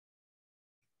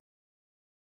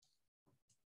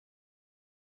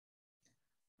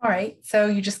All right, so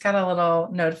you just got a little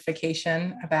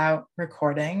notification about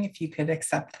recording. If you could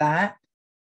accept that,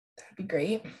 that'd be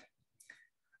great.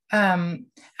 I'm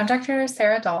Dr.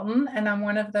 Sarah Dalton, and I'm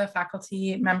one of the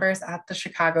faculty members at the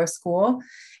Chicago School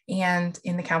and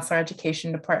in the Counselor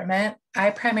Education Department.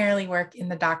 I primarily work in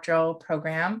the doctoral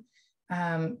program,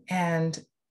 and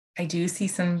I do see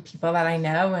some people that I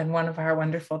know and one of our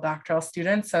wonderful doctoral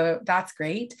students, so that's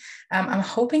great. I'm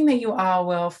hoping that you all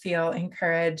will feel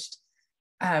encouraged,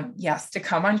 yes, to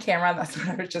come on camera. That's what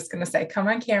I was just going to say. Come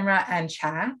on camera and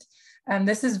chat.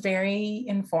 This is very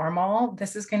informal.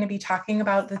 This is going to be talking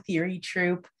about the theory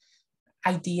troupe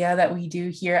idea that we do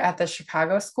here at the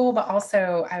Chicago School, but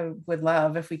also I would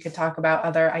love if we could talk about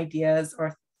other ideas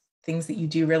or things that you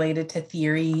do related to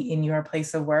theory in your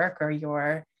place of work or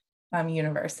your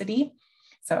university.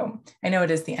 So I know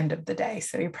it is the end of the day,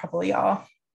 so you're probably all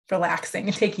relaxing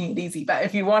and taking it easy, but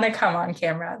if you want to come on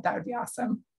camera, that would be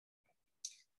awesome.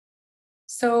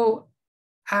 So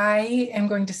I am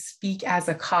going to speak as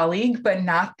a colleague, but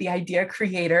not the idea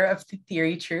creator of the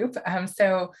theory troupe.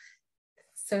 So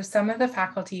some of the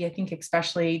faculty, I think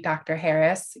especially Dr.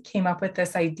 Harris, came up with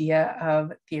this idea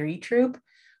of theory troupe,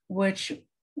 which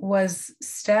was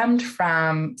stemmed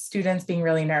from students being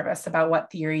really nervous about what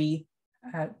theory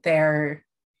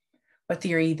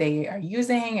they are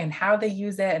using and how they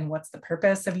use it and what's the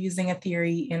purpose of using a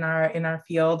theory in our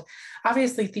field.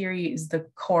 Obviously, theory is the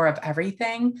core of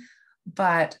everything,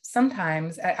 but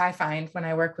sometimes I find when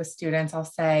I work with students, I'll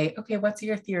say, okay, what's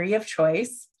your theory of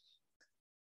choice?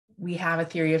 We have a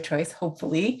theory of choice,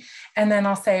 hopefully. And then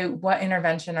I'll say, what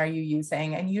intervention are you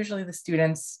using? And usually the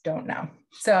students don't know.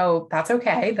 So that's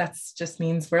okay. That just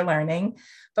means we're learning.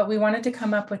 But we wanted to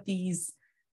come up with these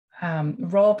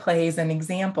role plays and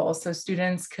examples so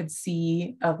students could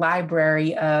see a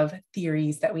library of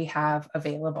theories that we have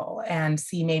available and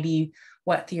see maybe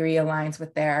what theory aligns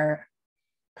with their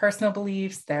personal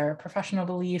beliefs, their professional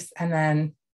beliefs, and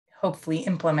then hopefully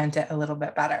implement it a little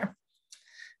bit better.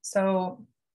 So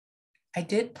I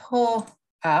did pull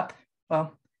up,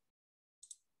 well,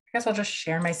 I guess I'll just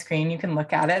share my screen. You can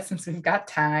look at it since we've got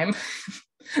time.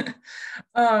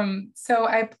 So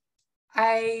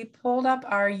I pulled up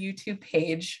our YouTube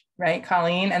page, right,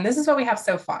 Colleen? And this is what we have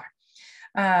so far,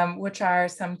 which are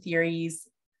some theories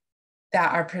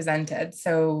that are presented.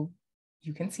 So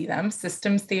you can see them: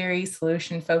 systems theory,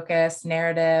 solution focus,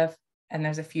 narrative, and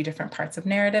there's a few different parts of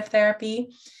narrative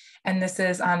therapy. And this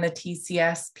is on the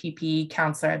TCSPP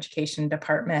Counselor Education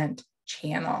Department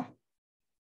channel.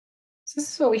 So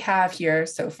this is what we have here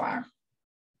so far.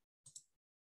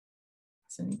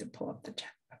 So I need to pull up the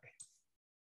chat. Okay.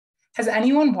 Has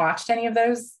anyone watched any of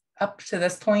those up to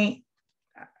this point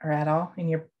or at all in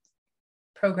your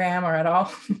program or at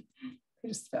all? I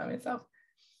just found myself.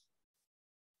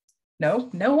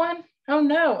 No, no one? Oh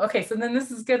no. Okay, so then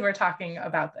this is good. We're talking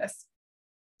about this.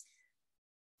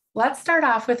 Let's start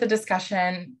off with a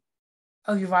discussion.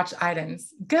 Oh, you've watched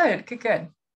Iden's. Good, good, good.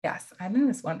 Yes, Iden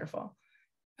is wonderful.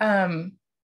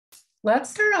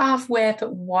 Let's start off with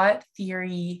what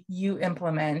theory you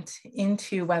implement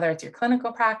into whether it's your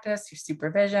clinical practice, your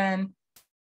supervision,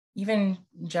 even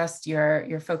just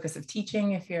your focus of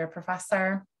teaching if you're a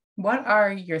professor. What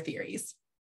are your theories?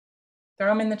 Throw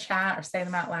them in the chat or say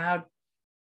them out loud.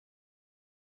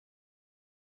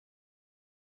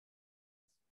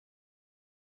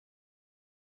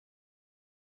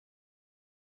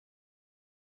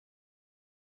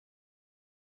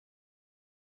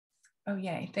 Oh,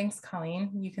 yay. Thanks, Colleen.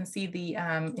 You can see the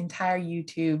entire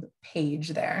YouTube page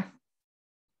there.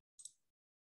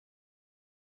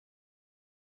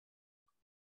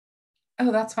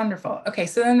 Oh, that's wonderful. Okay,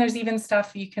 so then there's even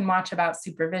stuff you can watch about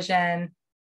supervision.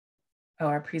 Oh,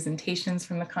 our presentations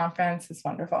from the conference is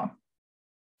wonderful.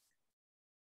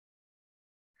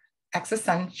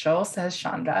 Existential, says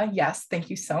Chandra. Yes, thank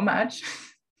you so much.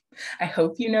 I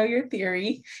hope you know your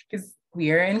theory because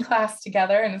we are in class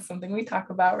together and it's something we talk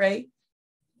about, right?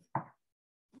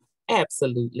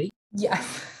 Absolutely.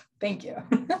 Yes, thank you.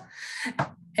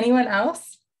 Anyone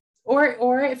else?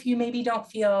 Or if you maybe don't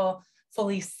feel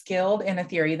fully skilled in a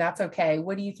theory, that's okay.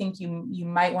 What do you think you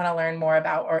might want to learn more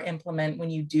about or implement when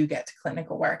you do get to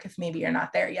clinical work, if maybe you're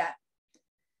not there yet?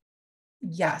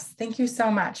 Yes, thank you so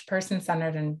much.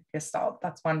 Person-centered and Gestalt,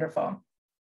 that's wonderful.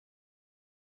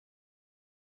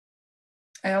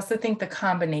 I also think the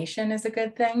combination is a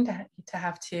good thing to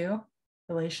have too.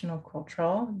 Relational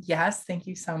cultural. Yes, thank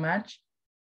you so much.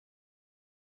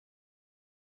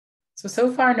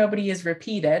 So far nobody is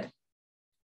repeated,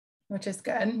 which is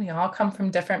good. We all come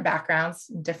from different backgrounds,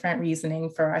 different reasoning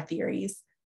for our theories.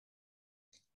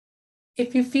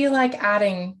 If you feel like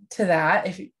adding to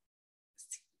that,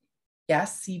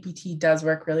 Yes, CBT does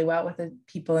work really well with the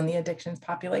people in the addictions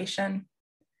population.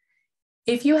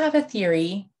 If you have a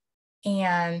theory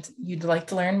and you'd like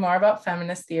to learn more about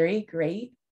feminist theory,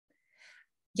 great.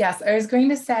 Yes, I was going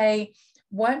to say,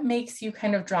 what makes you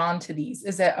kind of drawn to these?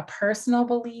 Is it a personal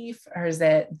belief, or is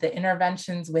it the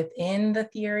interventions within the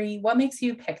theory? What makes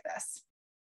you pick this?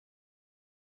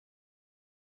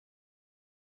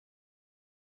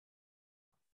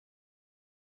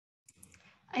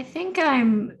 I think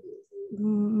I'm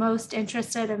most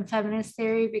interested in feminist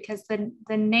theory because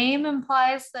the name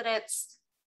implies that it's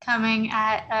coming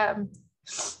at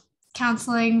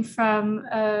counseling from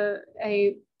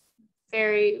a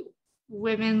very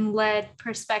women-led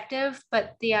perspective,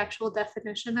 but the actual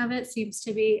definition of it seems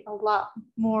to be a lot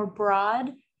more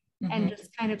broad and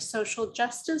just kind of social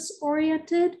justice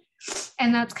oriented.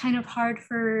 And that's kind of hard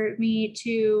for me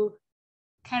to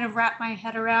kind of wrap my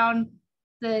head around,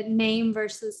 the name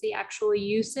versus the actual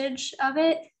usage of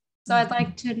it. So I'd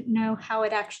like to know how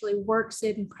it actually works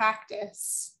in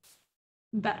practice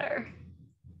better.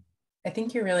 I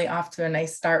think you're really off to a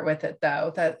nice start with it,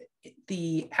 though, that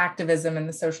the activism and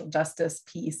the social justice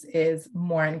piece is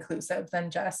more inclusive than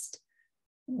just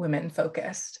women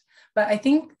focused. But I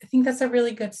think that's a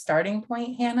really good starting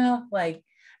point, Hannah. Like,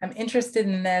 I'm interested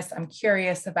in this, I'm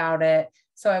curious about it,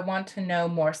 so I want to know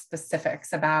more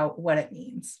specifics about what it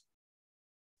means.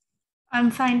 I'm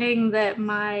finding that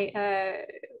my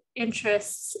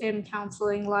interests in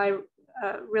counseling lie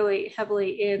really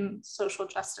heavily in social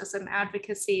justice and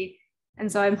advocacy.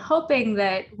 And so I'm hoping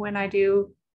that when I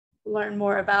do learn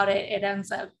more about it, it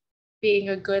ends up being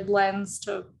a good lens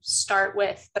to start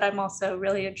with. But I'm also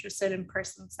really interested in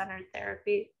person-centered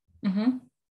therapy. Mm-hmm.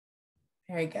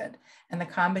 Very good. And the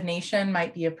combination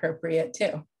might be appropriate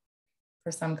too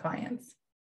for some clients.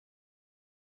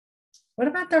 What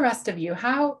about the rest of you?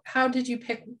 How did you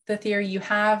pick the theory you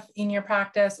have in your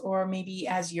practice, or maybe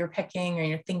as you're picking or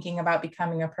you're thinking about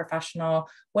becoming a professional?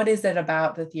 What is it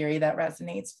about the theory that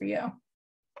resonates for you?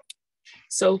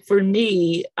 So for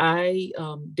me, I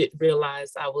didn't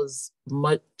realize I was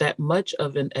that much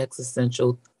of an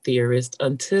existential theorist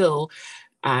until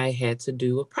I had to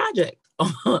do a project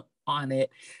on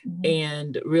it,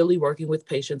 and really working with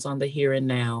patients on the here and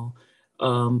now,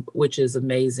 which is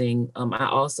amazing. I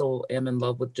also am in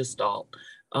love with Gestalt.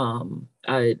 And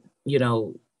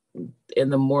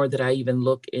the more that I even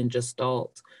look in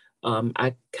Gestalt,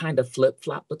 I kind of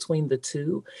flip-flop between the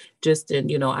two.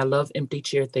 I love empty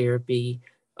chair therapy.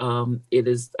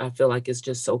 I feel like it's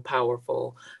just so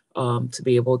powerful to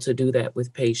be able to do that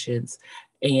with patients.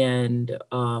 And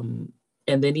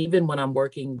then even when I'm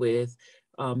working with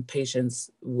patients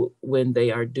when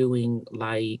they are doing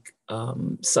like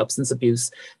substance abuse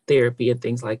therapy and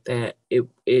things like that, it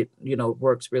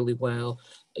works really well.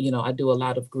 I do a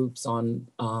lot of groups on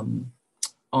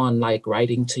like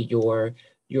writing to your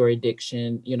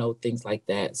addiction, things like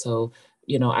that. So,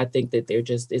 I think that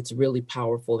it's really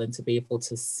powerful, and to be able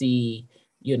to see,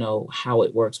 how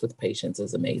it works with patients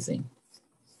is amazing.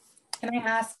 Can I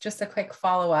ask just a quick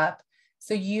follow-up?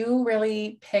 So you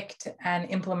really picked and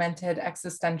implemented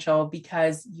existential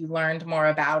because you learned more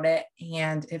about it,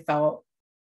 and did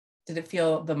it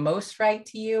feel the most right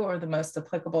to you or the most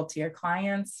applicable to your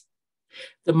clients?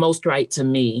 The most right to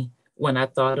me when I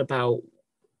thought about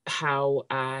how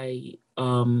I,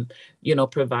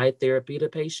 provide therapy to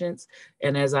patients.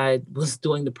 And as I was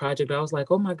doing the project, I was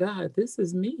like, oh my God, this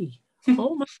is me.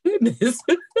 Oh my goodness.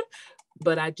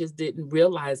 But I just didn't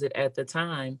realize it at the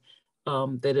time,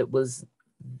 that it was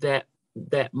that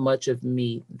much of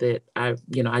me that I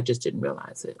just didn't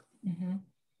realize it. Mm-hmm.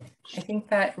 I think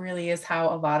that really is how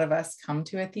a lot of us come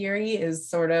to a theory, is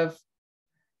sort of,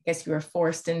 I guess you were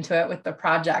forced into it with the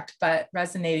project, but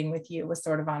resonating with you was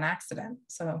sort of on accident.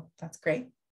 So that's great.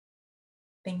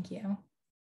 Thank you.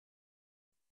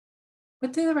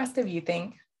 What do the rest of you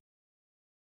think?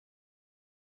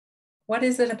 What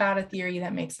is it about a theory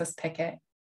that makes us pick it?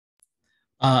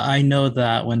 I know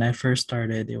that when I first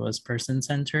started, it was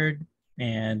person-centered,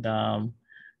 and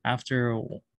after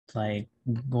like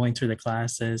going through the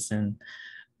classes and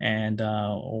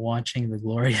watching the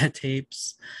Gloria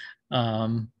tapes,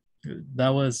 that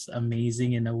was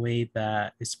amazing in a way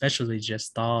that, especially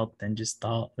Gestalt and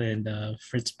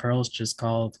Fritz Perls just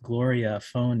called Gloria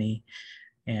phony,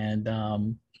 and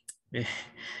and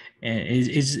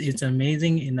it's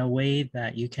amazing in a way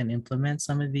that you can implement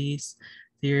some of these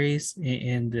theories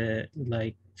in the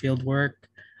like field work,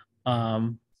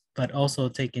 but also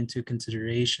take into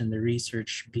consideration the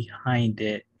research behind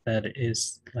it that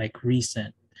is like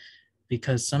recent,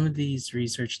 because some of these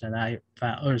research that I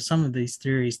found, or some of these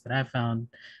theories that I found,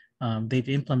 they've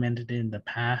implemented in the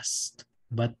past,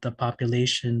 but the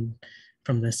population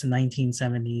from the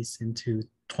 1970s into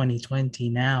 2020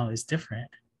 now is different.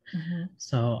 Mm-hmm.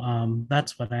 So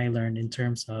that's what I learned in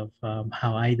terms of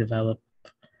how I develop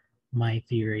my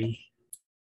theory.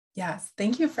 Yes,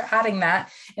 thank you for adding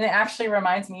that. And it actually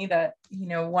reminds me that,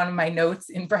 one of my notes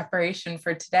in preparation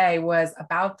for today was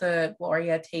about the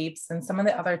Gloria tapes and some of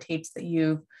the other tapes that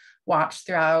you've watched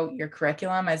throughout your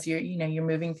curriculum as you're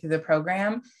moving through the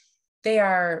program. They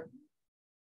are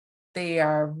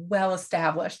well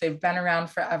established. They've been around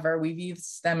forever. We've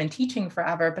used them in teaching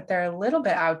forever, but they're a little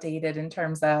bit outdated in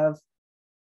terms of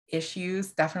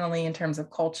issues, definitely in terms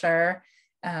of culture.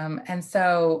 And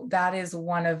so that is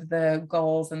one of the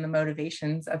goals and the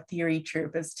motivations of Theory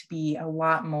Troupe, is to be a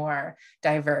lot more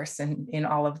diverse in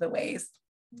all of the ways.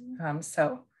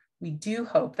 So we do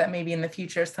hope that maybe in the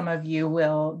future, some of you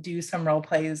will do some role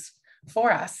plays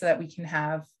for us so that we can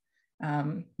have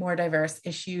more diverse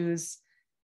issues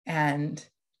and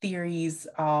theories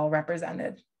all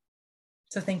represented.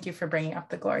 So thank you for bringing up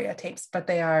the Gloria tapes, but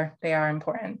they are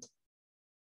important.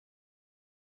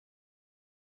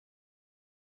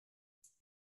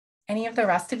 Any of the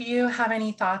rest of you have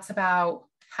any thoughts about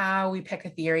how we pick a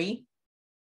theory?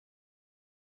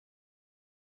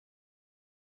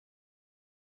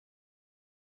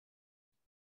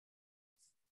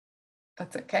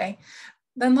 That's okay.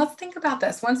 Then let's think about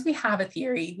this. Once we have a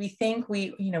theory, we think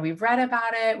we've read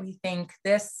about it. We think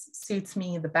this suits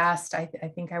me the best. I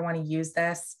think I want to use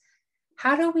this.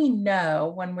 How do we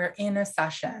know when we're in a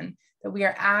session that we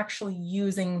are actually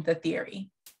using the theory?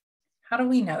 How do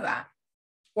we know that?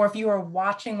 Or if you are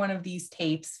watching one of these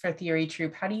tapes for Theory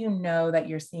Troupe, how do you know that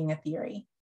you're seeing a theory?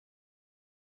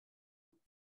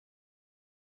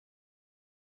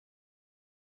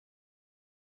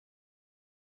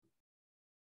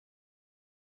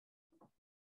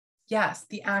 Yes,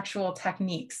 the actual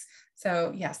techniques.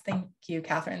 So yes, thank you,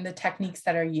 Catherine, the techniques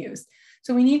that are used.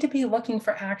 So we need to be looking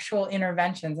for actual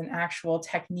interventions and actual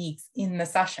techniques in the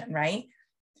session, right?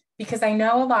 Because I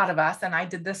know a lot of us, and I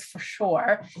did this for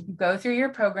sure, you go through your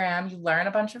program, you learn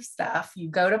a bunch of stuff, you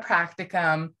go to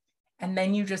practicum, and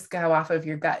then you just go off of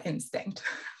your gut instinct,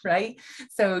 right?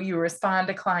 So you respond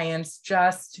to clients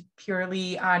just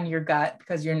purely on your gut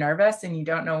because you're nervous and you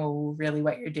don't know really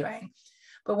what you're doing.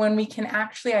 But when we can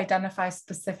actually identify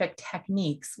specific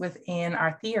techniques within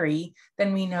our theory,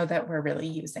 then we know that we're really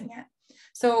using it.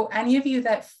 So any of you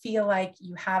that feel like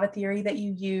you have a theory that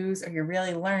you use, or you're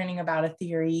really learning about a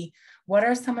theory, what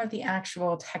are some of the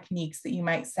actual techniques that you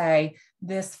might say,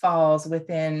 this falls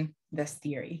within this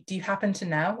theory? Do you happen to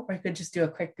know? Or you could just do a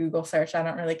quick Google search. I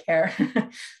don't really care.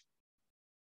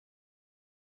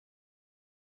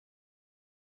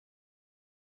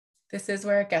 This is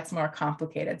where it gets more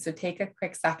complicated. So take a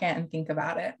quick second and think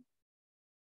about it.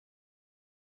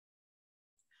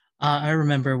 I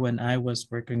remember when I was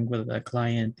working with a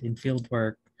client in field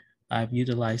work, I've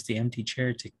utilized the empty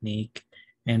chair technique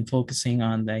and focusing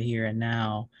on the here and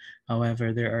now.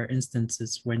 However, there are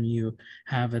instances when you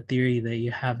have a theory that you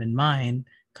have in mind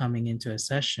coming into a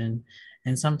session,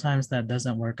 and sometimes that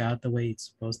doesn't work out the way it's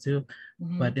supposed to,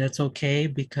 but that's okay,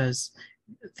 because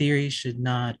theory should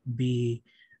not be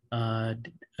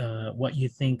what you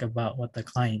think about what the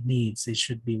client needs. It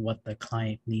should be what the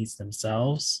client needs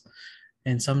themselves.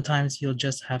 And sometimes you'll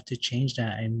just have to change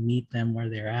that and meet them where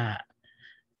they're at.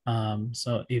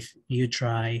 So if you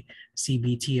try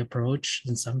CBT approach,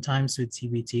 and sometimes with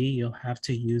CBT, you'll have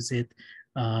to use it,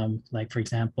 like for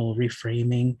example,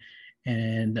 reframing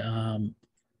and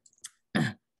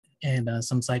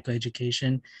some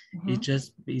psychoeducation.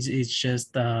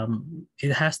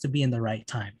 It has to be in the right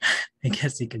time, I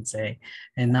guess you could say,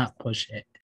 and not push it.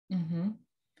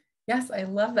 Yes, I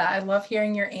love that. I love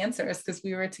hearing your answers, because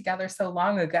we were together so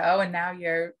long ago and now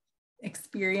you're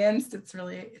experienced.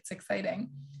 It's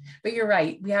exciting. But you're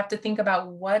right. We have to think about,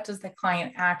 what does the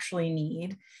client actually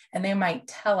need? And they might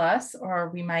tell us, or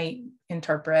we might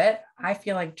interpret. I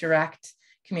feel like direct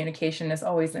communication is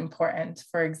always important.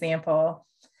 For example,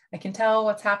 I can tell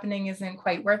what's happening isn't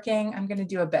quite working. I'm going to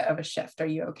do a bit of a shift. Are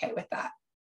you okay with that?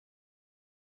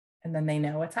 And then they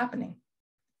know what's happening.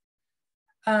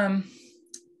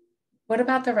 What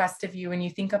about the rest of you? When you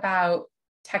think about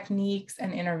techniques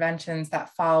and interventions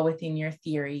that fall within your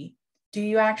theory, do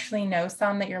you actually know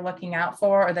some that you're looking out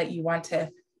for, or that you want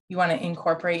to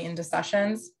incorporate into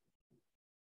sessions?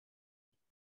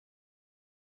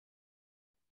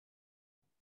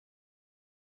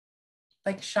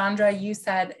 Like Chandra, you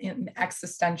said in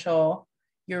existential,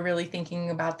 you're really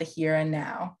thinking about the here and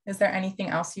now. Is there anything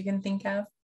else you can think of?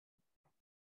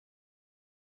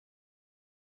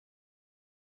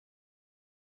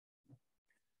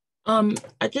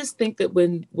 I just think that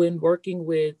when working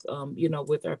with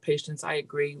with our patients, I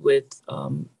agree with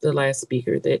the last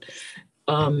speaker that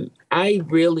I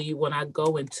really, when I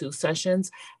go into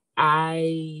sessions,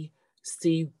 I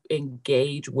see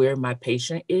engage where my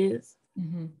patient is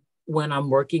when I'm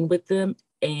working with them,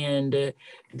 and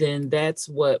then that's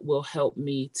what will help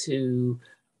me to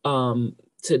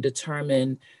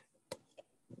determine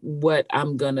what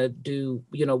I'm gonna do,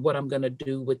 what I'm gonna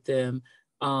do with them.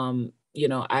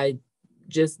 I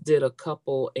just did a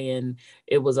couple and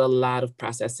it was a lot of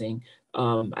processing.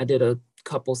 I did a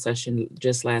couple session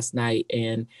just last night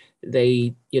and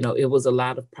it was a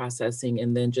lot of processing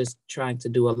and then just trying to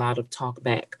do a lot of talk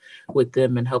back with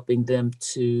them and helping them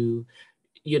to,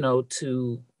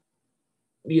 to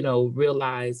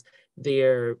realize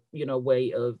their,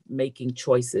 way of making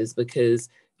choices because,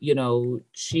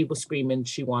 she was screaming,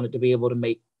 she wanted to be able to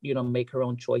make her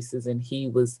own choices. And he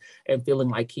was, and feeling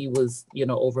like he was,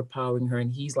 overpowering her.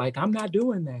 And he's like, I'm not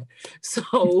doing that.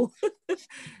 So,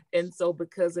 and so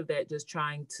because of that, just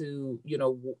trying to,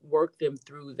 work them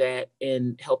through that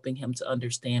and helping him to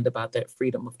understand about that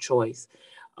freedom of choice.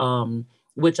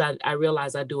 Which I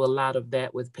realize I do a lot of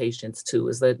that with patients too,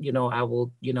 is that, I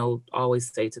will,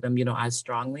 always say to them, I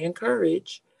strongly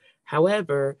encourage,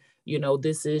 however,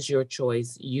 this is your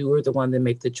choice. You are the one that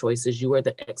make the choices. You are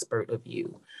the expert of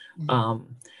you.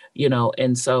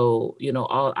 And so,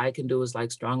 all I can do is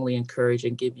like strongly encourage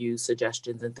and give you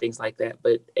suggestions and things like that.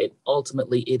 But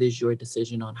ultimately it is your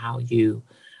decision on how you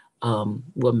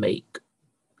will make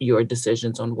your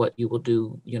decisions on what you will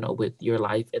do, with your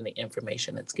life and the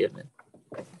information that's given.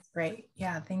 Great.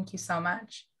 Yeah, thank you so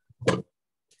much.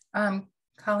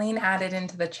 Colleen added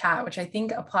into the chat, which I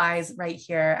think applies right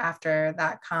here after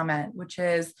that comment, which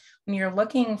is when you're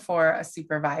looking for a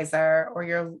supervisor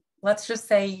or let's just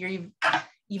say you're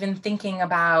even thinking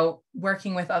about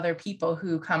working with other people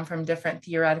who come from different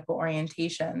theoretical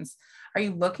orientations, are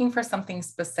you looking for something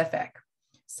specific?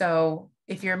 So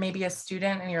if you're maybe a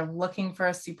student and you're looking for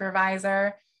a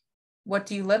supervisor, what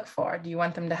do you look for? Do you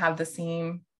want them to have the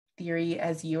same theory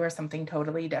as you or something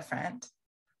totally different?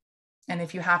 And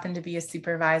if you happen to be a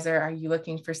supervisor, are you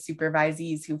looking for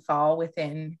supervisees who fall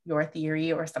within your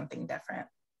theory or something different?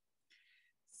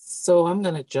 So I'm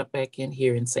going to jump back in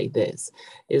here and say this,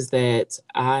 is that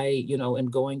I,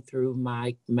 am going through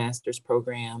my master's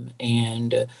program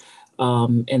and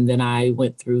then I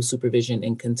went through supervision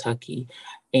in Kentucky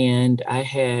and I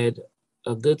had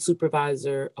a good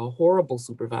supervisor, a horrible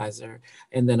supervisor,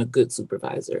 and then a good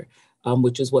supervisor,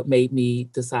 which is what made me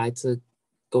decide to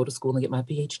go to school and get my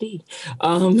PhD.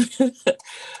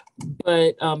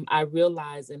 But I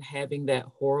realized in having that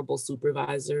horrible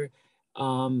supervisor,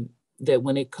 that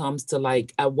when it comes to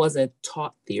I wasn't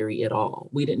taught theory at all.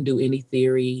 We didn't do any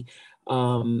theory.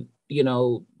 A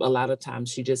lot of times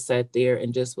she just sat there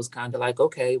and just was kind of like,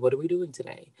 okay, what are we doing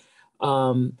today?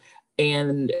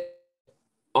 And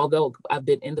although I've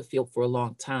been in the field for a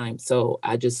long time, so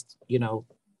I just,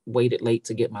 waited late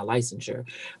to get my licensure.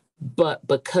 But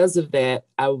because of that,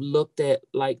 I looked at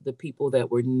the people that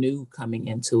were new coming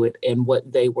into it and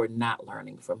what they were not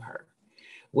learning from her,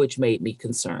 which made me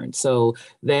concerned. So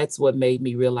that's what made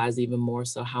me realize even more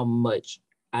so how much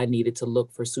I needed to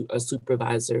look for a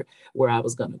supervisor where I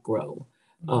was going to grow,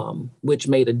 which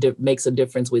makes a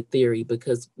difference with theory,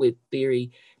 because with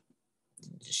theory,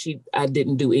 I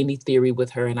didn't do any theory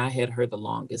with her, and I had her the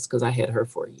longest because I had her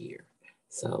for a year.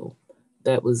 So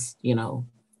that was,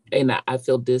 and I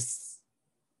feel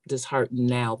disheartened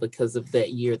now because of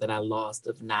that year that I lost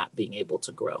of not being able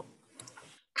to grow.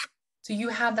 So you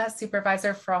had that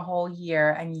supervisor for a whole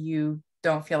year and you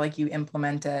don't feel like you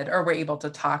implemented or were able to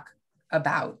talk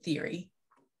about theory?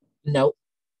 Nope.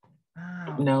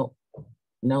 Wow.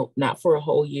 No, not for a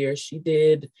whole year. She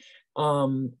did.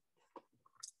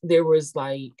 There was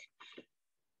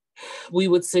we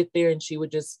would sit there and she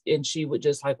would just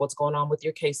like, what's going on with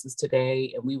your cases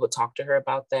today? And we would talk to her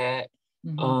about that.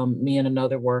 Me and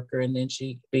another worker, and then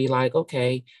she'd be like,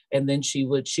 okay. And then she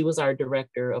was our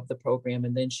director of the program.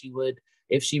 And then she would,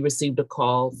 if she received a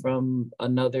call from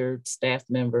another staff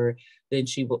member, then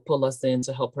she would pull us in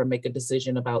to help her make a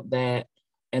decision about that.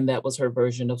 And that was her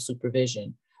version of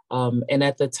supervision. And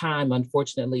at the time,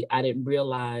 unfortunately, I didn't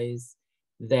realize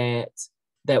that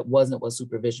wasn't what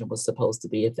supervision was supposed to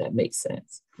be, if that makes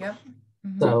sense. Yep.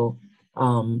 So,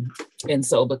 and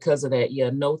so because of that,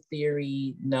 no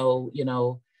theory, no,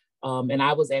 and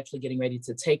I was actually getting ready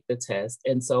to take the test.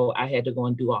 And so I had to go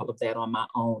and do all of that on my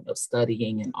own, of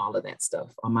studying and all of that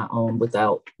stuff on my own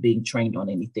without being trained on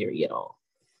any theory at all.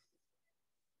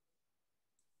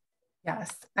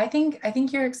 Yes, I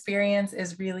think your experience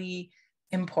is really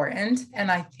important. And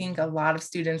I think a lot of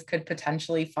students could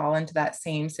potentially fall into that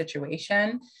same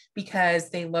situation because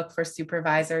they look for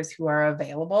supervisors who are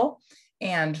available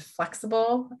and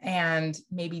flexible and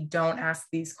maybe don't ask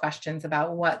these questions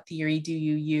about what theory do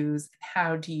you use,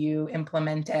 how do you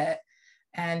implement it,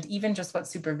 and even just what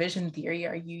supervision theory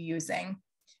are you using.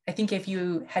 I think if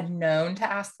you had known to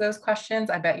ask those questions,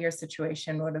 I bet your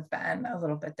situation would have been a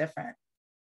little bit different.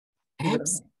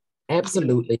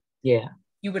 Absolutely. Yeah.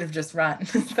 You would have just run.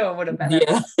 So it would have been.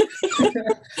 Yeah.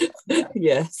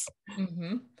 Yes.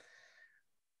 Mm-hmm.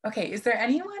 Okay. Is there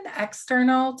anyone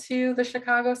external to the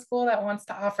Chicago School that wants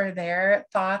to offer their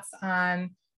thoughts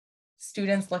on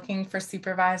students looking for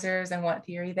supervisors and what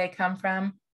theory they come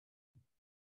from?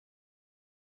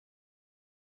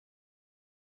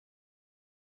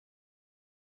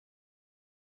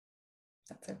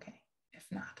 That's okay. If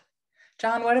not.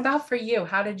 John, what about for you?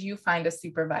 How did you find a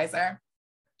supervisor?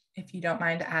 If you don't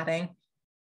mind adding.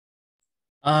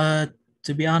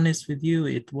 To be honest with you,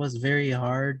 it was very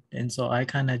hard. And so I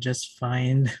kind of just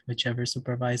find whichever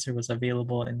supervisor was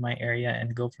available in my area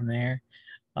and go from there.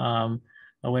 Um,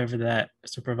 However, that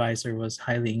supervisor was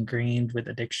highly ingrained with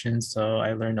addiction. So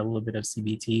I learned a little bit of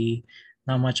CBT,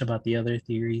 not much about the other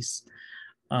theories.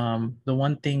 The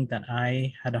one thing that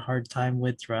I had a hard time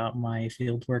with throughout my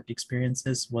fieldwork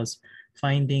experiences was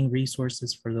finding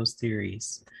resources for those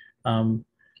theories.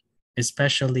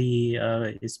 Especially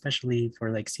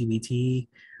for like CBT,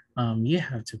 you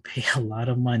have to pay a lot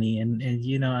of money, and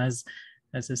you know, as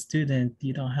a student,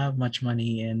 you don't have much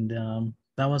money, and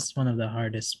that was one of the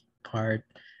hardest part.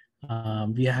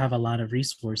 You have a lot of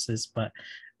resources, but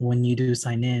when you do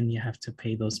sign in, you have to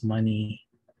pay those money.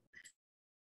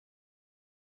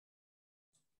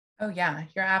 Oh yeah,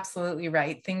 you're absolutely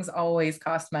right. Things always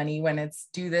cost money when it's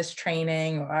do this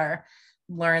training or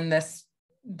learn this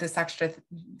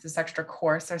extra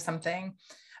course or something.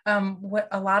 What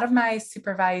a lot of my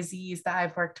supervisees that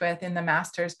I've worked with in the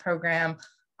master's program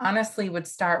honestly would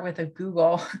start with a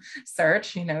Google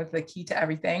search, you know, the key to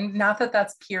everything. Not that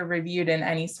that's peer reviewed in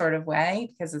any sort of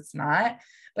way, because it's not,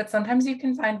 but sometimes you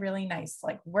can find really nice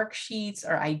like worksheets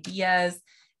or ideas.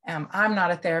 I'm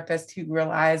not a therapist who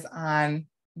relies on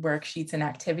worksheets and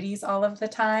activities all of the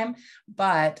time,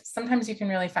 but sometimes you can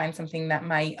really find something that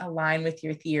might align with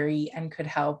your theory and could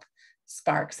help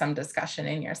spark some discussion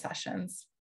in your sessions.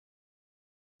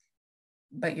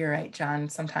 But you're right, John,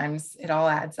 sometimes it all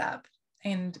adds up.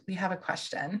 And we have a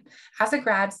question. As a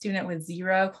grad student with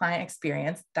 0 client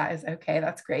experience, that is okay,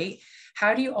 that's great.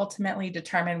 How do you ultimately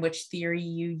determine which theory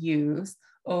you use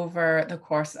over the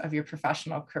course of your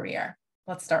professional career?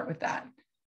 Let's start with that.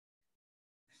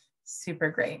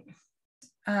 Super great.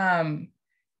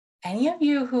 Any of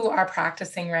you who are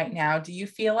practicing right now, do you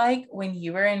feel like when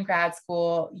you were in grad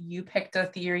school, you picked a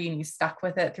theory and you stuck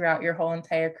with it throughout your whole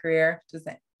entire career? Does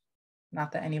it?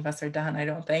 Not that any of us are done, I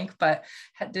don't think, but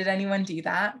did anyone do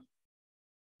that?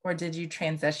 Or did you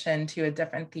transition to a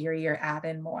different theory or add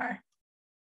in more?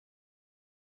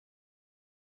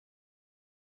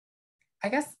 I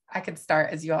guess I could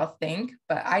start as you all think,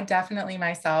 but I definitely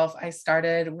myself, I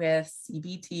started with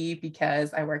CBT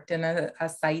because I worked in a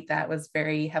site that was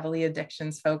very heavily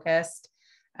addictions focused.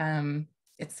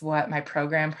 It's what my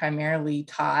program primarily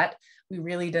taught. We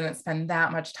really didn't spend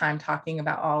that much time talking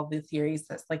about all the theories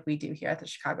that's like we do here at the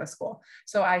Chicago School.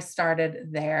 So I started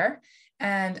there.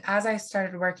 And as I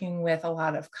started working with a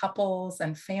lot of couples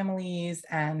and families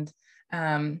and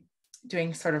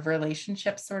doing sort of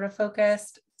relationship sort of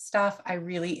focused stuff, I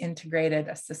really integrated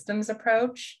a systems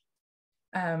approach.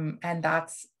 And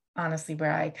that's honestly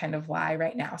where I kind of lie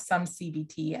right now, some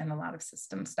CBT and a lot of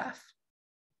system stuff.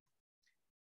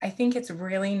 I think it's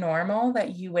really normal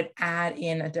that you would add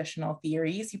in additional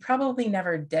theories. You probably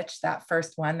never ditch that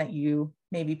first one that you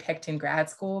maybe picked in grad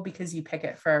school because you pick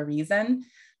it for a reason.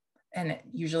 And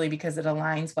usually because it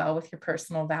aligns well with your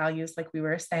personal values, like we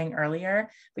were saying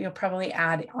earlier, but you'll probably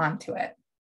add on to it.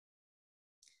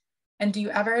 And do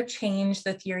you ever change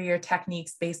the theory or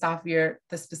techniques based off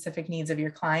the specific needs of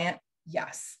your client?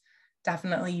 Yes,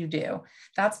 definitely you do.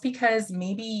 That's because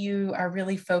maybe you are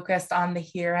really focused on the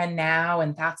here and now,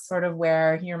 and that's sort of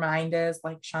where your mind is,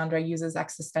 like Chandra uses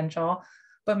existential,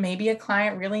 but maybe a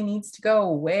client really needs to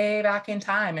go way back in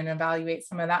time and evaluate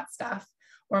some of that stuff.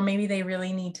 Or maybe they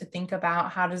really need to think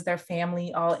about how does their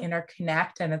family all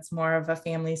interconnect, and it's more of a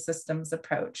family systems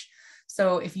approach.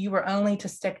 So if you were only to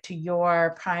stick to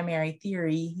your primary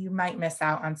theory, you might miss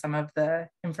out on some of the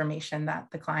information that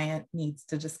the client needs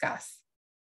to discuss.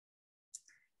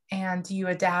 And do you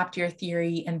adapt your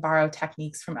theory and borrow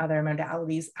techniques from other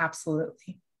modalities?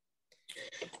 Absolutely.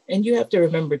 And you have to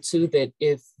remember too that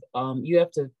if you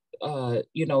have to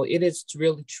it is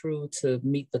really true to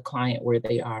meet the client where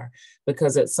they are,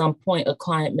 because at some point a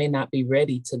client may not be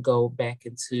ready to go back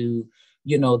into,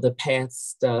 the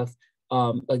past stuff.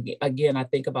 Again, I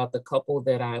think about the couple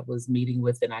that I was meeting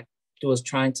with, and I was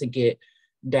trying to get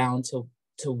down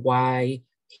to why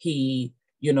he,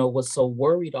 was so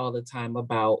worried all the time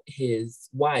about his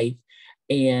wife.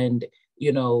 And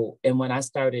and when I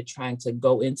started trying to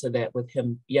go into that with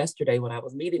him yesterday when I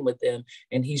was meeting with him,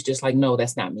 and he's just like, no,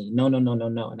 that's not me. No, no, no, no,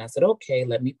 no. And I said, okay,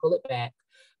 let me pull it back.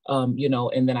 And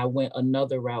then I went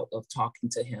another route of talking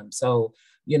to him. So,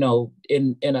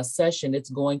 in a session,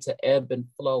 it's going to ebb and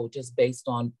flow just based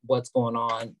on what's going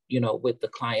on, with the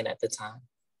client at the time.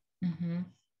 Mm-hmm.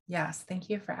 Yes, thank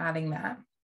you for adding that.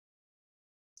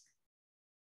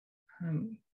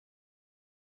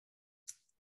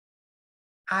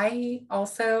 I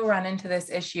also run into this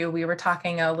issue. We were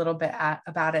talking a little bit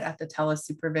about it at the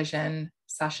telesupervision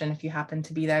session, if you happened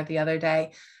to be there the other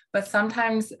day. But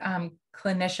sometimes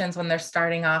clinicians, when they're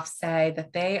starting off, say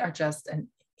that they are just an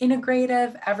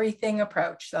integrative everything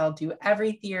approach. They'll do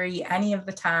every theory any of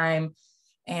the time,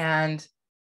 and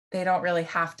they don't really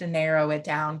have to narrow it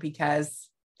down because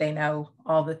they know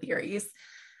all the theories.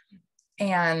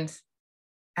 And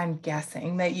I'm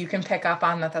guessing that you can pick up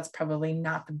on that that's probably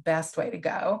not the best way to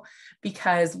go,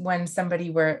 because when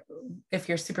if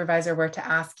your supervisor were to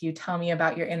ask you, tell me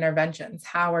about your interventions,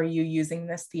 how are you using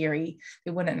this theory?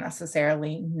 They wouldn't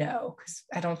necessarily know, because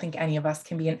I don't think any of us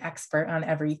can be an expert on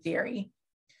every theory.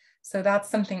 So that's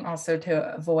something also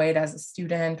to avoid as a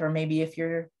student, or maybe if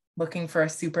you're looking for a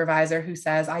supervisor who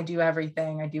says, I do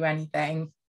everything, I do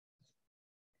anything.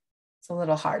 It's a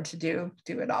little hard to do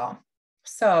it all.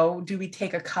 So do we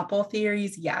take a couple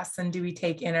theories? Yes. And do we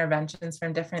take interventions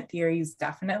from different theories?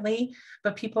 Definitely.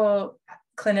 But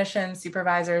clinicians,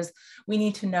 supervisors, we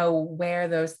need to know where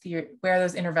those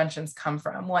interventions come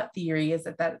from. What theory is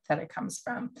it that it comes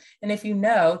from? And if you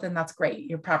know, then that's great.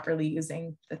 You're properly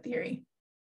using the theory.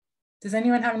 Does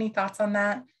anyone have any thoughts on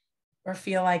that? Or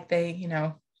feel like they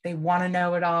want to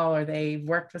know it all, or they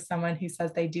worked with someone who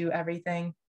says they do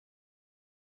everything?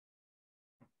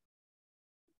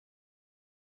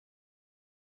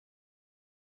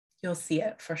 You'll see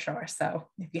it for sure. So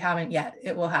if you haven't yet,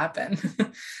 it will happen.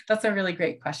 That's a really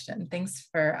great question. Thanks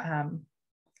for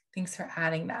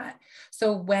adding that.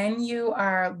 So when you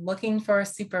are looking for a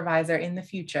supervisor in the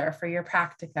future for your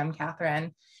practicum,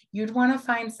 Catherine, you'd want to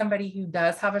find somebody who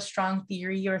does have a strong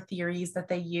theory or theories that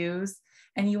they use.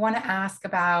 And you want to ask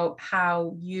about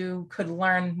how you could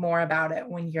learn more about it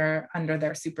when you're under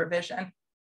their supervision.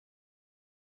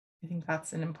 I think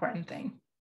that's an important thing.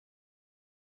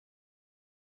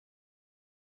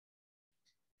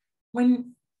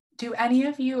 Do any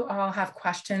of you all have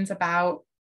questions about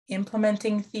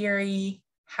implementing theory,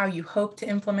 how you hope to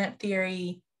implement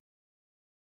theory,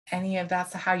 any of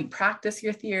that's how you practice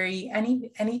your theory,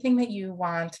 anything that you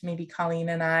want maybe Colleen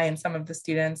and I and some of the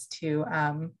students to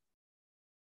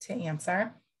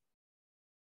answer?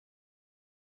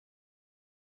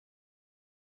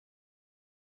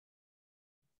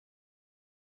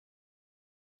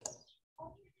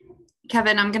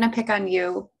 Kevin, I'm going to pick on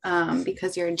you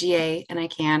because you're a GA and I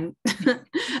can.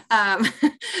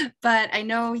 But I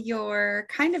know you're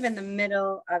kind of in the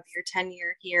middle of your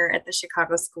tenure here at the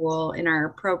Chicago School in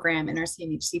our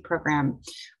CMHC program.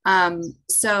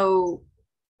 So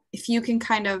if you can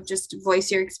kind of just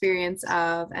voice your experience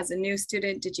of, as a new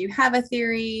student, did you have a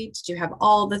theory? Did you have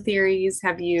all the theories?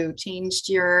 Have you changed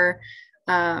your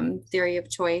theory of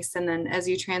choice? And then as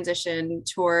you transition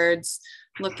towards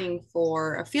looking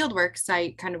for a fieldwork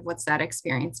site, kind of what's that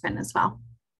experience been as well?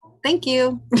 Thank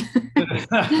you.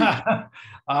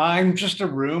 I'm just a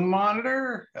room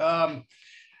monitor.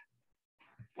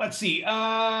 Let's see.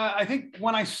 I think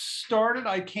when I started,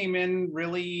 I came in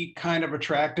really kind of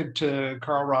attracted to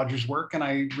Carl Rogers' work, and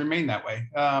I remain that way.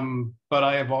 But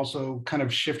I have also kind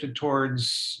of shifted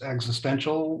towards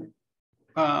existential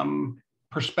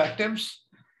perspectives,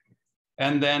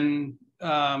 and then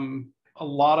a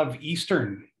lot of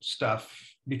Eastern stuff,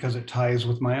 because it ties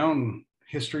with my own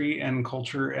history and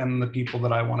culture and the people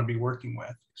that I want to be working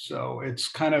with. So it's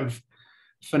kind of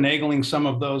finagling some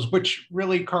of those, which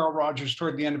really Carl Rogers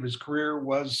toward the end of his career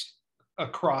was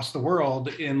across the world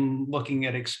in looking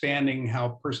at expanding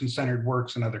how person-centered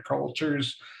works in other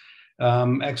cultures.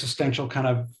 Existential kind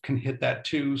of can hit that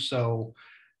too. So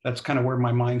that's kind of where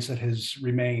my mindset has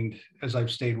remained as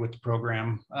I've stayed with the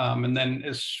program. And then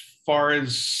as far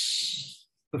as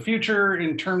the future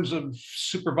in terms of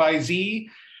supervisee,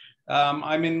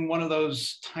 I'm in one of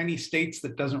those tiny states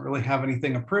that doesn't really have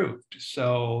anything approved.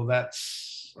 So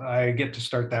that's I get to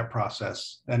start that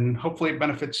process, and hopefully it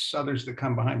benefits others that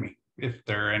come behind me, if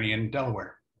there are any in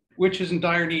Delaware, which is in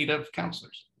dire need of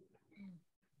counselors.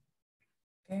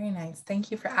 Very nice.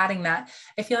 Thank you for adding that.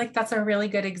 I feel like that's a really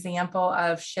good example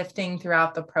of shifting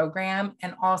throughout the program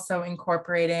and also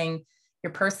incorporating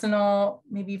your personal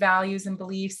maybe values and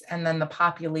beliefs, and then the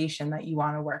population that you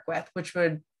want to work with, which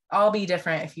would all be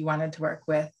different if you wanted to work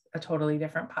with a totally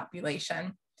different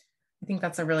population. I think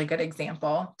that's a really good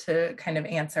example to kind of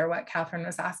answer what Catherine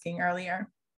was asking earlier.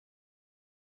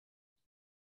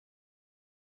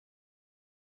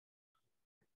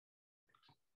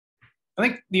 I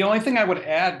think the only thing I would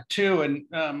add too, and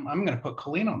I'm going to put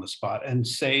Colleen on the spot and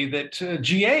say that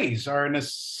GAs are a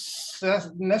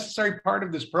necessary part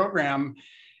of this program.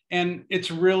 And it's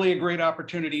really a great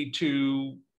opportunity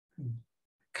to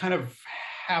kind of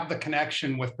have the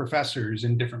connection with professors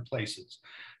in different places.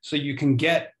 So you can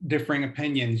get differing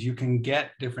opinions, you can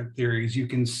get different theories, you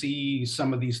can see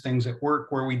some of these things at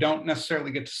work where we don't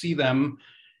necessarily get to see them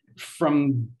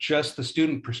from just the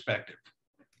student perspective.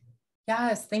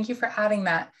 Yes, thank you for adding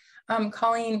that.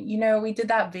 Colleen, you know, we did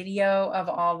that video of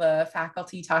all the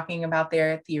faculty talking about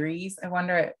their theories. I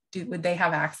wonder, would they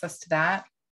have access to that?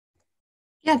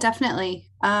 Yeah, definitely.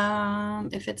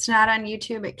 If it's not on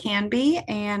YouTube, it can be,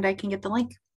 and I can get the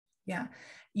link. Yeah,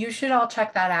 you should all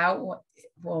check that out.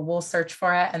 Well, we'll search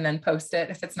for it and then post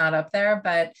it if it's not up there.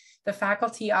 But the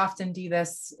faculty often do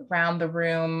this around the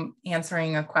room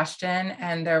answering a question.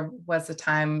 And there was a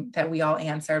time that we all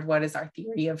answered, what is our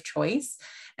theory of choice?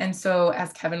 And so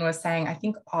as Kevin was saying, I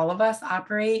think all of us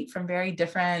operate from very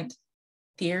different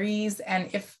theories. And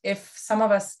if some of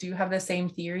us do have the same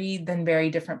theory, then very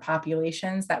different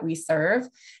populations that we serve.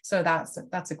 So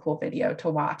that's a cool video to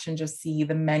watch and just see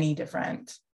the many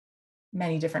different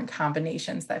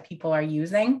combinations that people are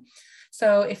using.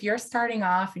 So if you're starting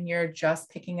off and you're just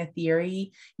picking a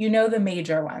theory, you know the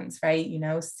major ones, right? You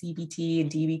know, CBT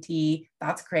and DBT,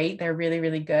 that's great. They're really,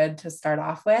 really good to start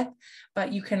off with,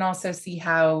 but you can also see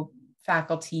how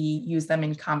faculty use them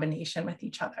in combination with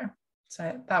each other.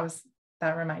 So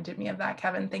that reminded me of that,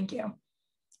 Kevin. Thank you.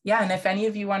 Yeah, and if any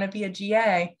of you want to be a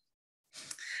GA,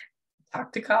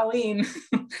 talk to Colleen.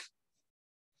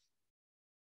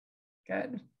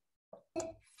 Good.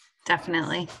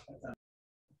 Definitely.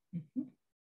 Mm-hmm.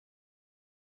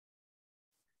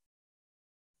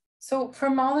 So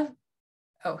from all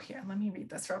of, here, let me read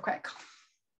this real quick.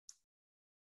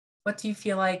 What do you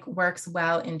feel like works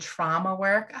well in trauma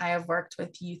work? I have worked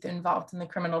with youth involved in the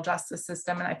criminal justice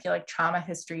system, and I feel like trauma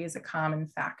history is a common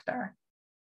factor.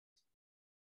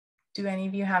 Do any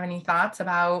of you have any thoughts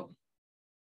about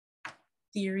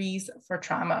theories for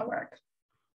trauma work?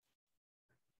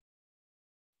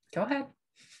 Go ahead.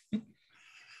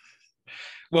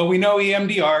 Well, we know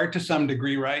EMDR to some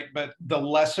degree, right? But the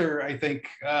lesser, I think,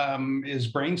 is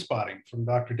brain spotting from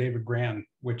Dr. David Gran,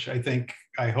 which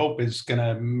I hope is going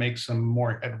to make some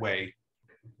more headway.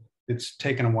 It's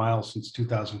taken a while since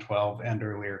 2012 and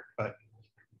earlier, but.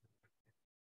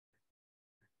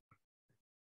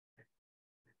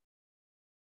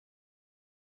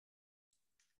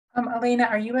 Elena,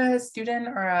 are you a student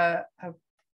or a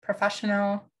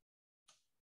professional?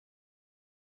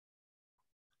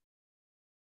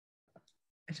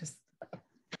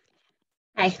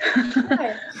 Hi.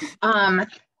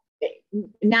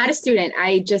 Not a student.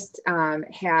 I just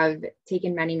have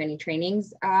taken many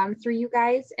trainings through you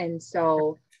guys. And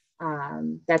so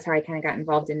that's how I kind of got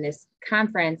involved in this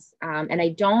conference. And I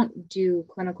don't do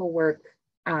clinical work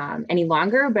any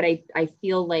longer, but I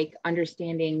feel like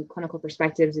understanding clinical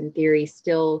perspectives and theory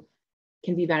still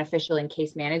can be beneficial in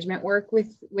case management work with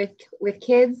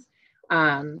kids.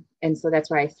 And so that's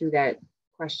why I threw that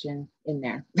question in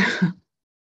there.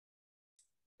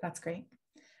 That's great.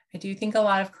 I do think a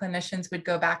lot of clinicians would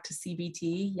go back to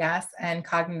CBT, yes, and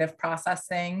cognitive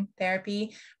processing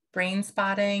therapy, brain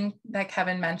spotting that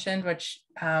Kevin mentioned, which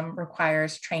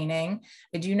requires training.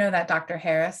 I do know that Dr.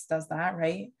 Harris does that,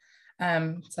 right?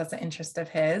 So that's an interest of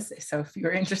his. So if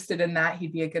you're interested in that,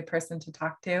 he'd be a good person to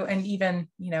talk to. And even,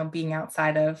 being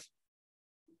outside of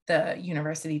the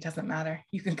university doesn't matter.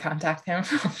 You can contact him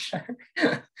for sure.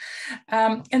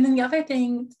 And then the other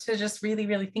thing to just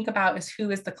really think about is who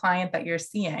is the client that you're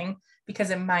seeing, because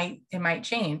it might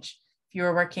change. If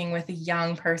you're working with a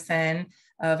young person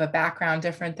of a background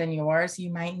different than yours,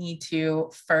 you might need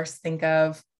to first think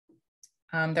of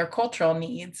their cultural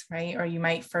needs, right? Or you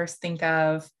might first think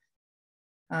of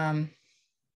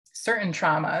certain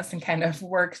traumas and kind of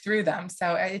work through them.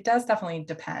 So it does definitely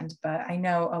depend, but I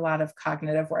know a lot of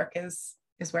cognitive work is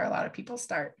where a lot of people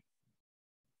start.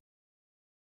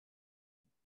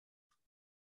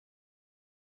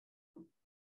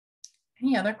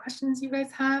 Any other questions you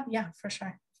guys have? Yeah, for sure,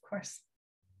 of course.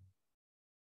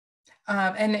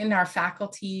 And in our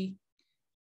faculty,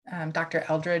 Dr.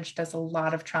 Eldridge does a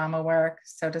lot of trauma work.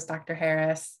 So does Dr.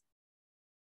 Harris.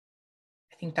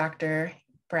 I think Dr.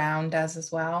 Brown does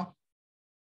as well.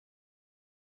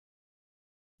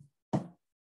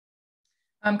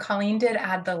 Colleen did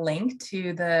add the link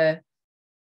to the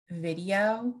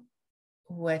video,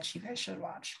 which you guys should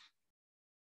watch.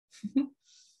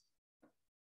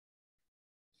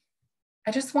 I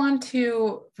just want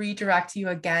to redirect you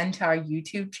again to our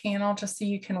YouTube channel just so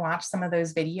you can watch some of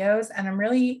those videos. And I'm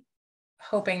really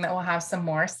hoping that we'll have some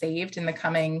more saved in the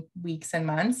coming weeks and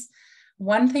months.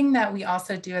 One thing that we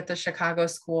also do at the Chicago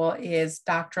School is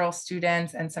doctoral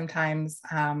students and sometimes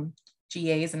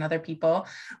GAs and other people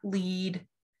lead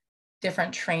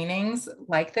different trainings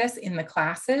like this in the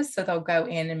classes. So they'll go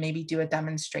in and maybe do a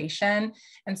demonstration.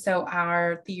 And so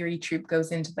our theory troupe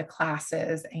goes into the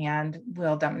classes and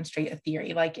will demonstrate a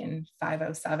theory, like in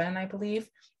 507, I believe,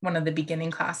 one of the beginning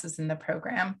classes in the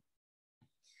program.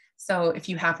 So if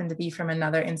you happen to be from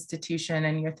another institution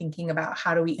and you're thinking about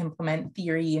how do we implement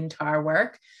theory into our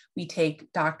work, we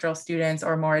take doctoral students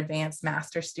or more advanced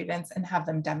master students and have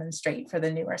them demonstrate for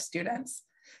the newer students.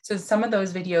 So some of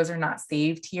those videos are not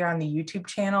saved here on the YouTube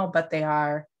channel, but they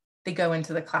go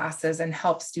into the classes and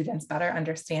help students better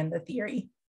understand the theory.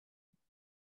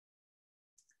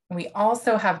 And we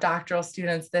also have doctoral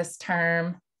students this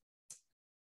term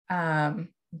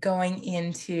going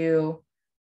into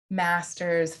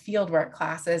master's fieldwork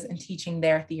classes and teaching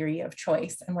their theory of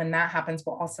choice. And when that happens,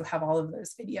 we'll also have all of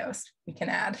those videos we can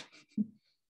add.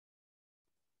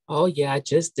 Oh yeah, I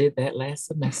just did that last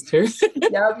semester.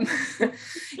 Yep.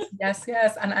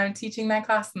 Yes. And I'm teaching that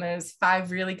class and there's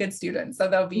 5 really good students. So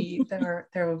there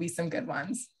will be some good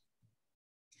ones.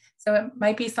 So it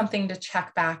might be something to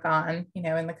check back on,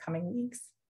 in the coming weeks.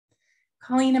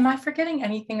 Colleen, am I forgetting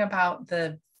anything about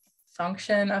the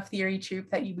function of theory troupe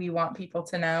that we want people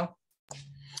to know?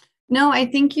 No, I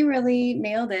think you really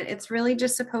nailed it. It's really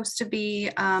just supposed to be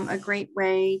a great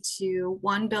way to,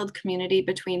 one, build community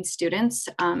between students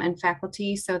and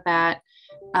faculty so that,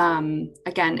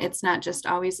 again, it's not just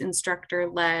always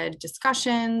instructor-led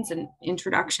discussions and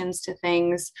introductions to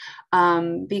things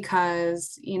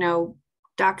because,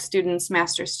 doc students,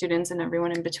 master students, and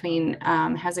everyone in between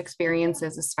has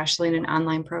experiences, especially in an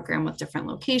online program with different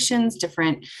locations,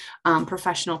 different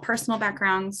professional, personal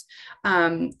backgrounds.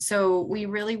 So we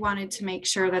really wanted to make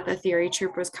sure that the theory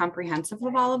troupe was comprehensive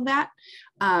of all of that.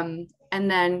 And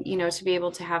then, to be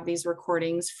able to have these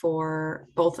recordings for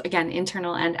both, again,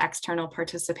 internal and external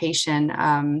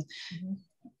participation,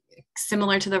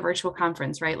 similar to the virtual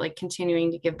conference, right? Like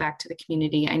continuing to give back to the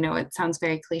community. I know it sounds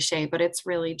very cliche, but it's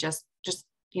really just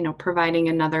providing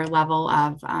another level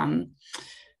of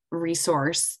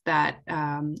resource that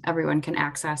everyone can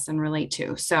access and relate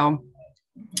to. So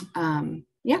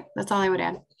yeah, that's all I would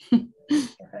add.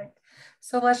 Perfect.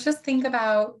 So let's just think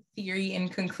about theory in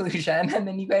conclusion. And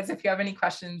then you guys, if you have any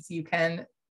questions, you can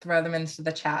throw them into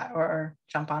the chat or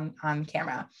jump on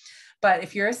camera. But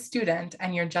if you're a student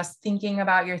and you're just thinking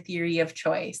about your theory of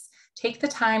choice, take the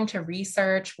time to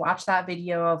research, watch that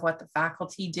video of what the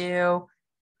faculty do.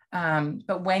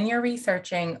 But when you're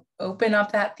researching, open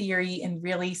up that theory and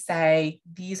really say,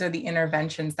 these are the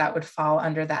interventions that would fall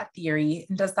under that theory.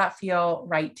 And does that feel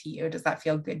right to you? Does that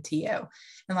feel good to you?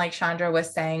 And like Chandra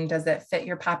was saying, does it fit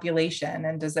your population?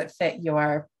 And does it fit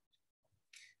your,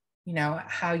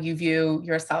 how you view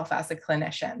yourself as a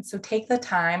clinician? So take the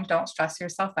time, don't stress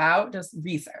yourself out, just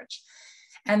research.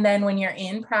 And then when you're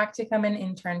in practicum and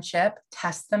internship,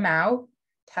 test them out.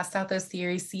 Test out those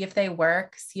theories, see if they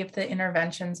work, see if the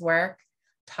interventions work,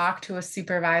 talk to a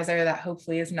supervisor that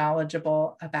hopefully is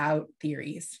knowledgeable about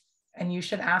theories. And you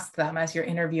should ask them as you're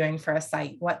interviewing for a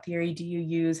site, what theory do you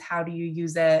use? How do you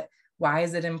use it? Why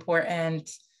is it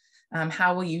important?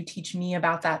 How will you teach me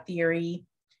about that theory?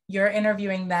 You're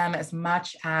interviewing them as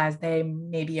much as they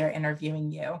maybe are interviewing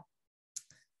you.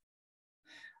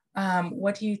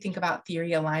 What do you think about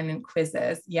theory alignment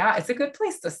quizzes? Yeah, it's a good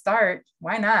place to start.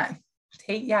 Why not?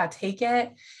 Take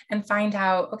it and find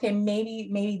out, okay,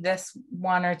 maybe this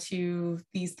one or two,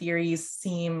 these theories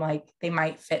seem like they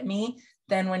might fit me.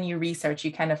 Then when you research,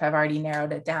 you kind of have already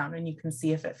narrowed it down and you can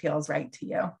see if it feels right to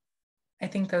you. I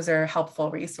think those are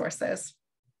helpful resources.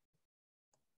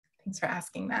 Thanks for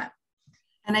asking that.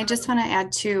 And I just want to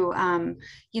add too,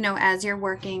 you know, as you're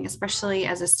working, especially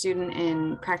as a student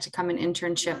in practicum and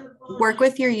internship, work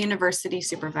with your university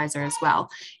supervisor as well.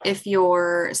 If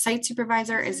your site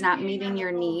supervisor is not meeting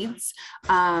your needs,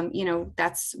 you know,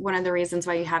 that's one of the reasons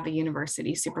why you have a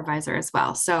university supervisor as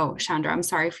well. So Chandra, I'm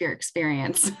sorry for your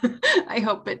experience. I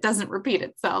hope it doesn't repeat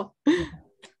itself.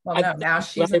 Well, no, now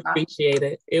she's I appreciate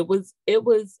it. It was,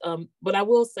 but I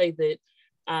will say that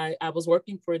I was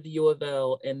working for the U of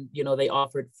L, and you know, they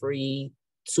offered free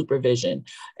supervision,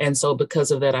 and so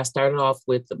because of that, I started off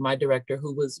with my director,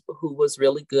 who was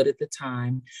really good at the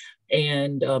time,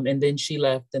 and then she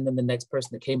left, and then the next person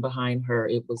that came behind her,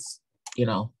 it was, you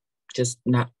know, just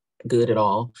not good at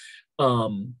all.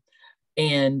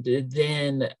 And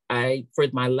then for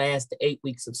my last 8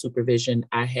 weeks of supervision,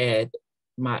 I had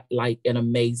an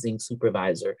amazing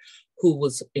supervisor who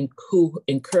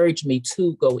encouraged me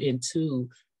to go into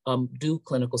do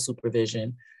clinical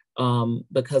supervision,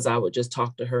 because I would just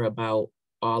talk to her about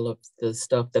all of the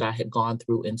stuff that I had gone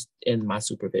through in my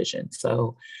supervision.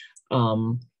 So,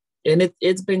 and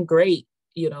it's been great,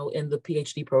 you know, in the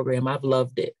PhD program. I've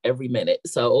loved it every minute.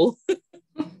 So.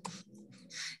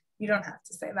 You don't have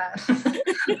to say that.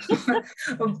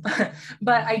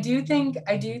 but I do think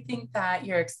that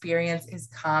your experience is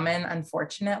common,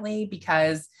 unfortunately,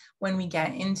 because when we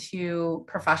get into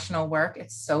professional work,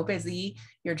 it's so busy.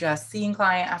 You're just seeing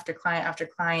client after client after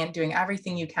client, doing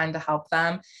everything you can to help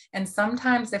them. And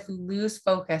sometimes if we lose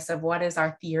focus of what is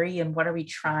our theory and what are we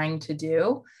trying to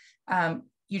do,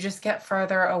 you just get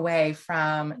further away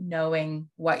from knowing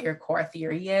what your core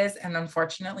theory is. And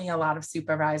unfortunately, a lot of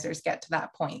supervisors get to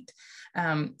that point.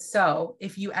 So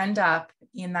if you end up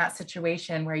in that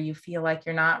situation where you feel like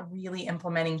you're not really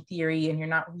implementing theory and you're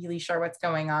not really sure what's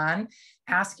going on,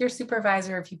 ask your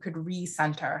supervisor if you could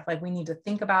recenter. Like, we need to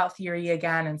think about theory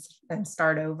again and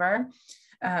start over.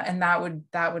 And that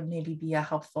would maybe be a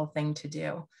helpful thing to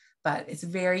do. But it's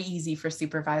very easy for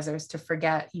supervisors to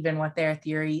forget even what their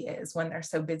theory is when they're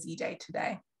so busy day to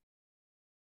day.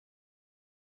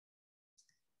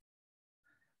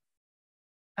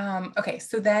 Okay,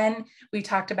 so then we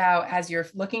talked about, as you're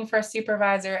looking for a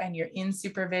supervisor and you're in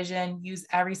supervision, use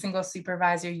every single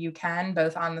supervisor you can,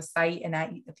 both on the site and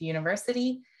at the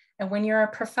university. And when you're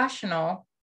a professional,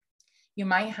 you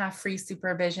might have free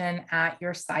supervision at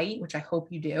your site, which I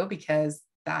hope you do, because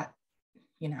that,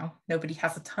 you know, nobody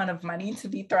has a ton of money to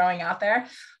be throwing out there.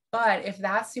 But if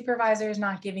that supervisor is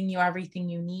not giving you everything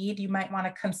you need, you might want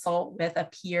to consult with a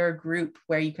peer group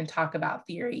where you can talk about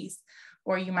theories.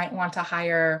 Or you might want to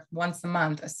hire once a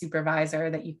month a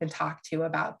supervisor that you can talk to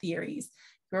about theories.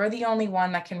 You're the only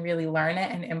one that can really learn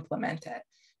it and implement it.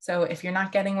 So if you're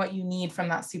not getting what you need from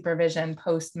that supervision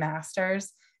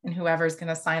post-masters, and whoever's going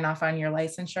to sign off on your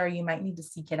licensure, you might need to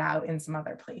seek it out in some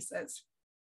other places.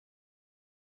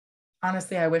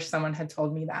 Honestly, I wish someone had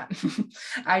told me that.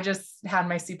 I just had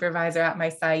my supervisor at my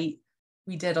site.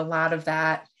 We did a lot of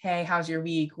that. Hey, how's your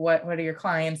week? What are your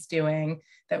clients doing,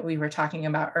 that we were talking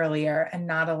about earlier, and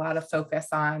not a lot of focus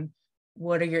on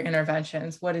what are your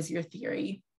interventions? What is your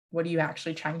theory? What are you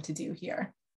actually trying to do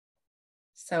here?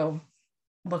 So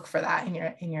look for that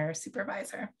in your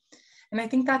supervisor. And I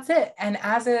think that's it. And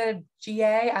as a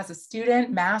GA, as a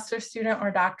student, master's student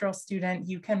or doctoral student,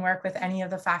 you can work with any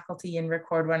of the faculty and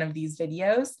record one of these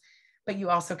videos, but you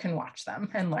also can watch them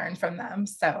and learn from them.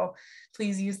 So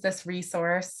please use this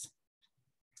resource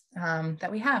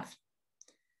that we have.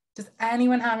 Does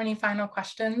anyone have any final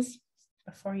questions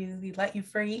before we let you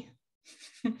free?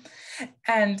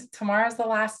 And tomorrow's the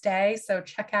last day, so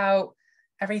check out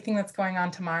everything that's going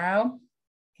on tomorrow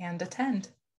and attend.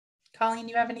 Colleen,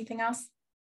 you have anything else?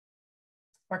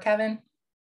 Or Kevin?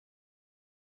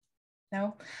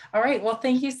 No? All right, well,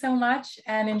 thank you so much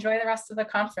and enjoy the rest of the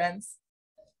conference.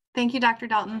 Thank you, Dr.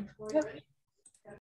 Dalton. Yep.